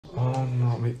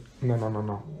non, mais... Non, non, non,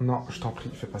 non. Non, je t'en prie,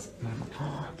 fais pas ça. Non, non. Oh,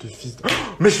 t'es fils de...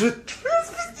 Oh, mais je vais te tuer,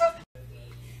 ce fils de...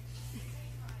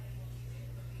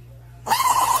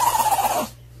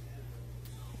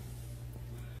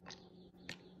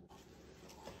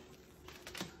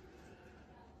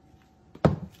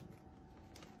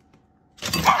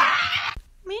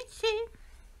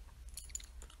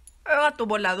 Gato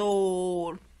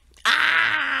volador.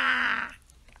 ¡Ah!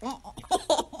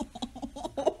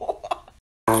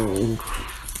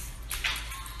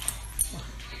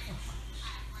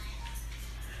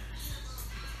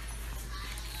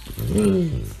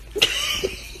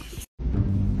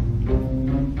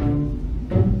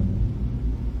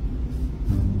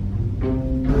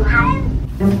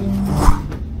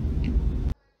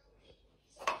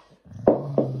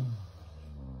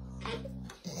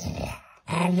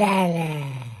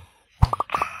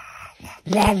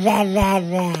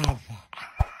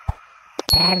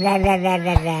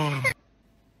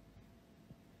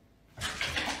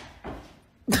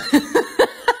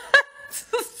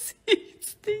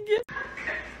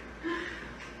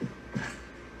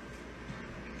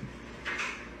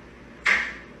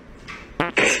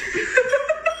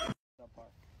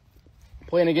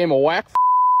 Playing a game of whack.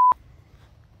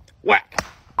 Whack.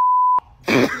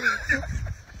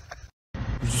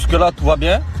 Jusque là tout va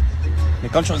bien, mais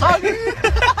quand tu regardes...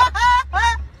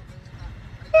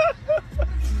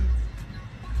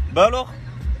 Bah alors?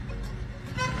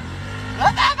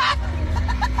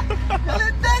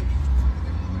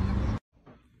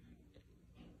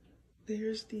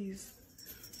 There's these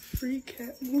free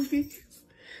cat movies.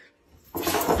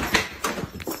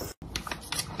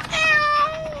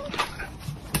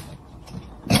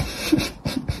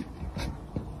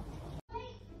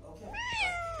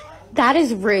 That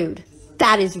is rude.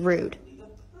 That is rude.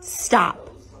 Stop.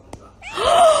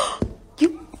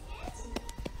 You.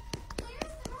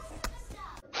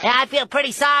 Yeah, I feel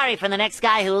pretty sorry for the next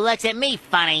guy who looks at me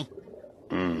funny.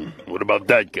 What about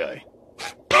that guy?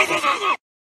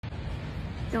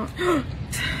 Don't.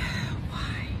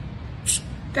 Why?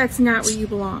 That's not where you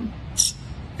belong.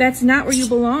 That's not where you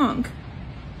belong.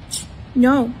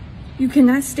 No, you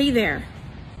cannot stay there.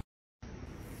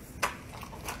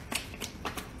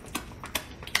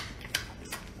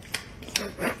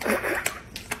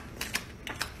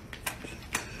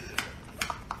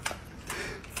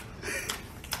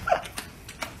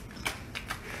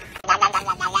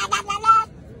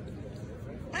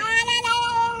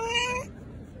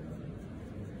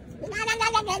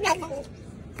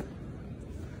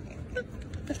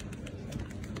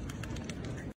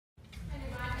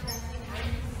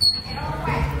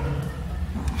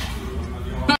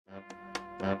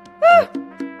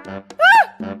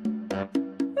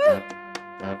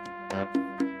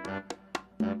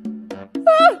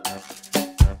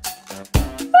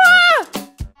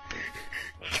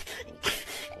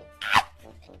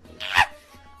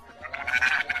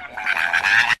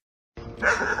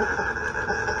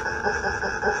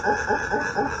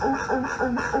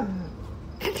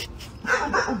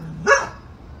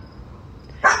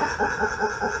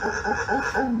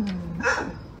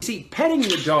 See, petting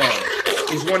the dog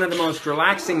is one of the most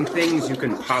relaxing things you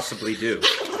can possibly do.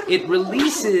 It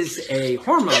releases a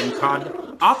hormone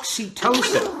called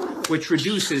oxytocin, which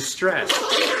reduces stress.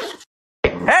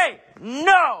 Hey!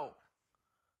 No!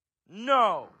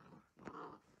 No!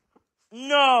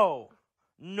 No!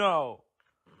 No!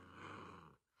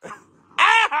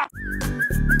 Ah!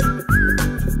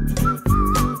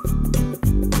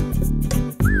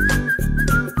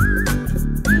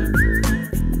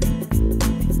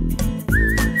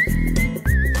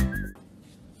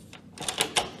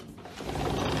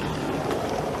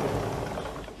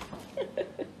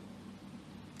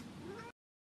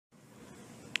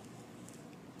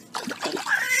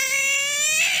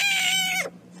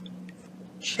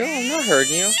 Chill, I'm not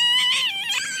hurting you.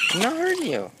 I'm not hurting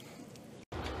you.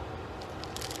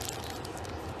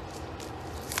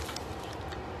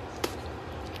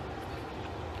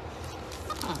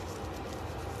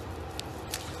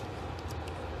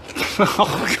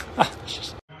 Oh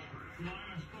gosh.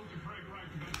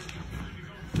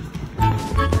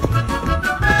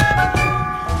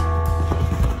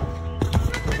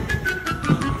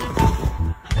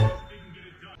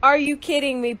 Are you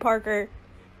kidding me, Parker?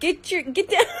 Get down. Come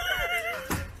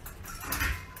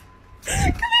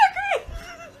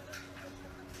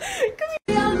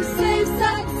here. On the same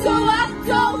side, so I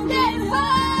don't get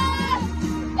hurt.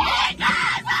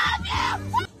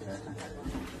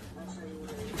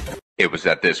 It was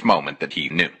at this moment that he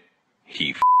knew.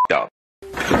 He f***ed up.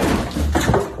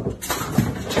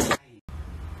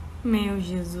 Meu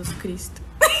Jesus Cristo.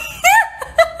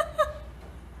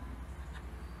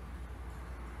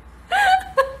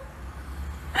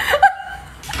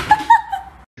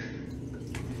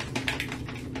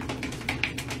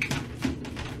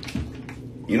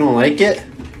 You don't like it?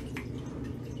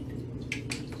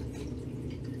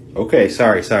 Okay,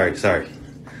 sorry.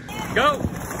 Go!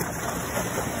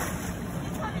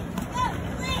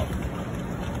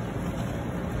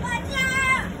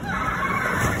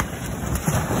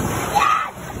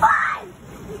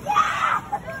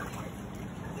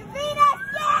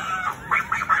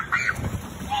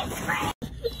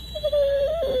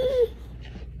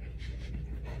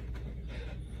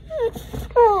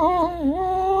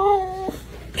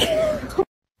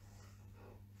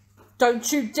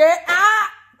 Don't you dare! Ah!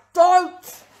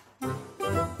 Don't!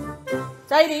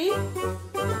 Sadie?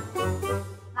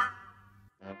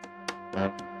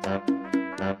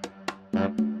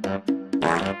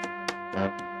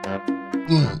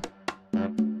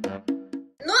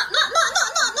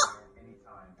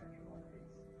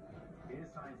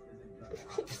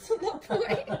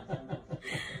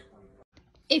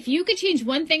 If you could change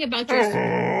one thing about yourself,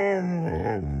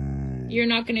 you're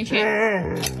not gonna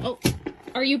change. Oh,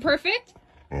 are you perfect?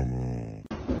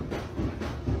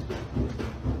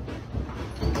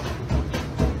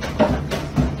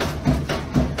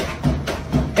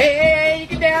 Hey, you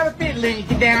get down the fiddle and you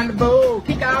get down the bow.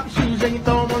 Kick off your shoes and you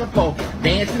throw them on the floor.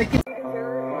 Dance in the kitchen.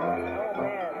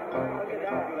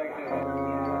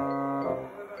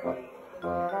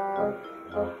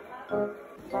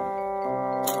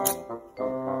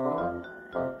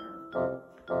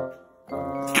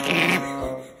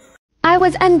 I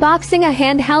was unboxing a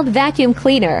handheld vacuum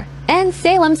cleaner, and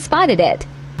Salem spotted it.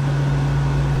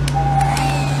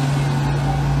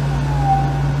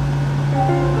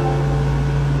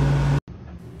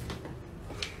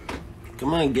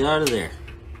 Come on, get out of there.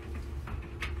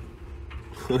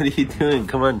 What are you doing?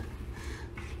 Come on.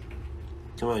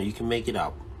 Come on, you can make it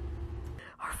out.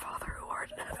 Our Father who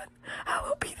art in heaven,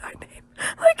 hallowed be thy name.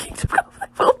 Thy kingdom come, thy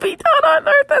will be done on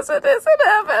earth as it is in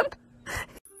heaven.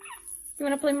 You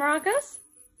want to play maracas?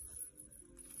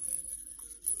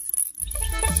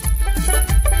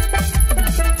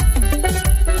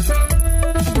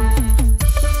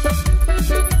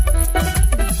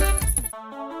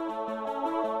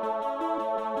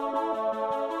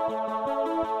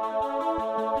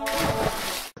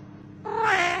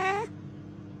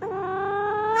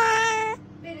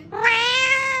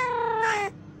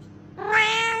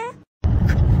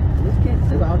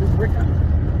 I'll just work on it.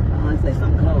 I want to say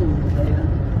something close.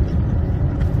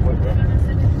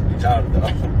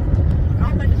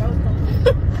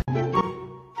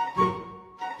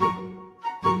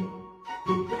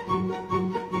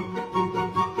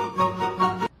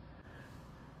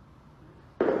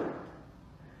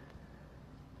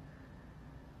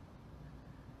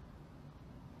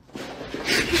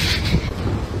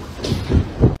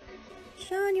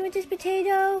 Sean, you want this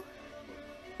potato?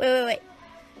 Wait.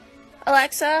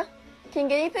 Alexa, can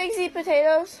guinea pigs eat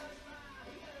potatoes?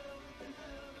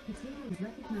 Potato is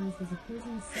recognized as a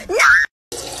poison. No!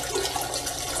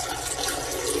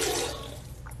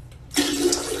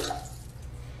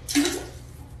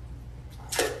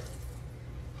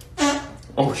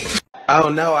 Oh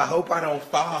no, I hope I don't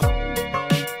fall.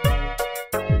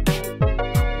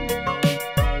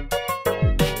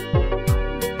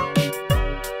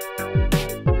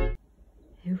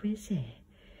 Who is it?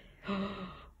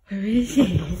 Who is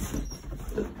it?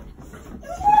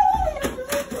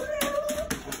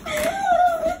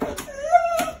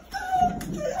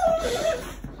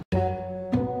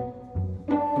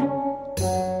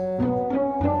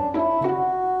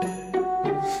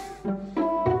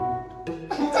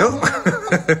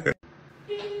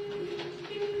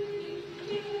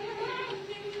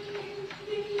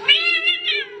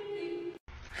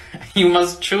 You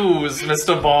must choose,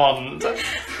 Mr. Bond.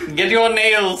 Get your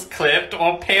nails clipped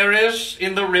or perish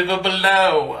in the river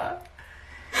below.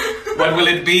 What will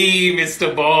it be,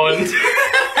 Mr. Bond?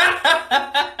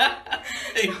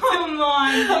 Come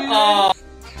on, dude. Oh.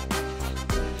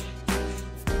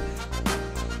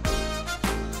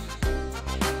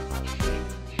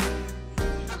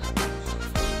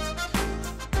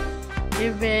 Hey,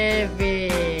 baby.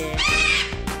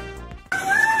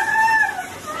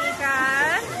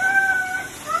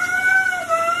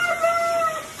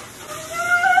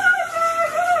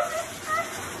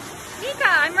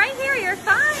 I'm right here, you're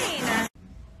fine.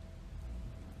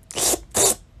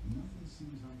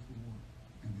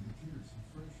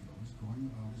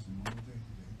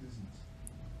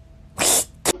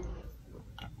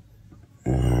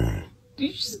 Did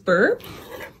you just burp?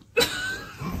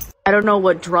 I don't know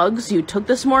what drugs you took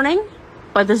this morning,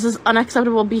 but this is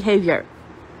unacceptable behavior.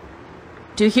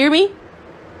 Do you hear me?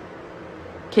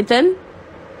 Kitten?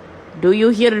 Do you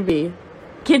hear me?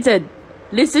 Kitten,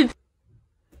 listen.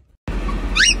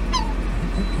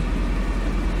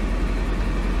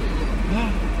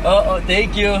 Oh,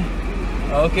 thank you.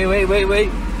 Okay,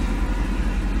 wait.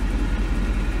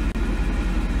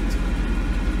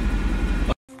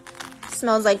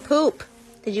 Smells like poop.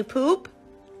 Did you poop?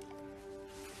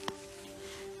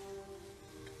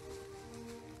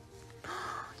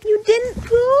 You didn't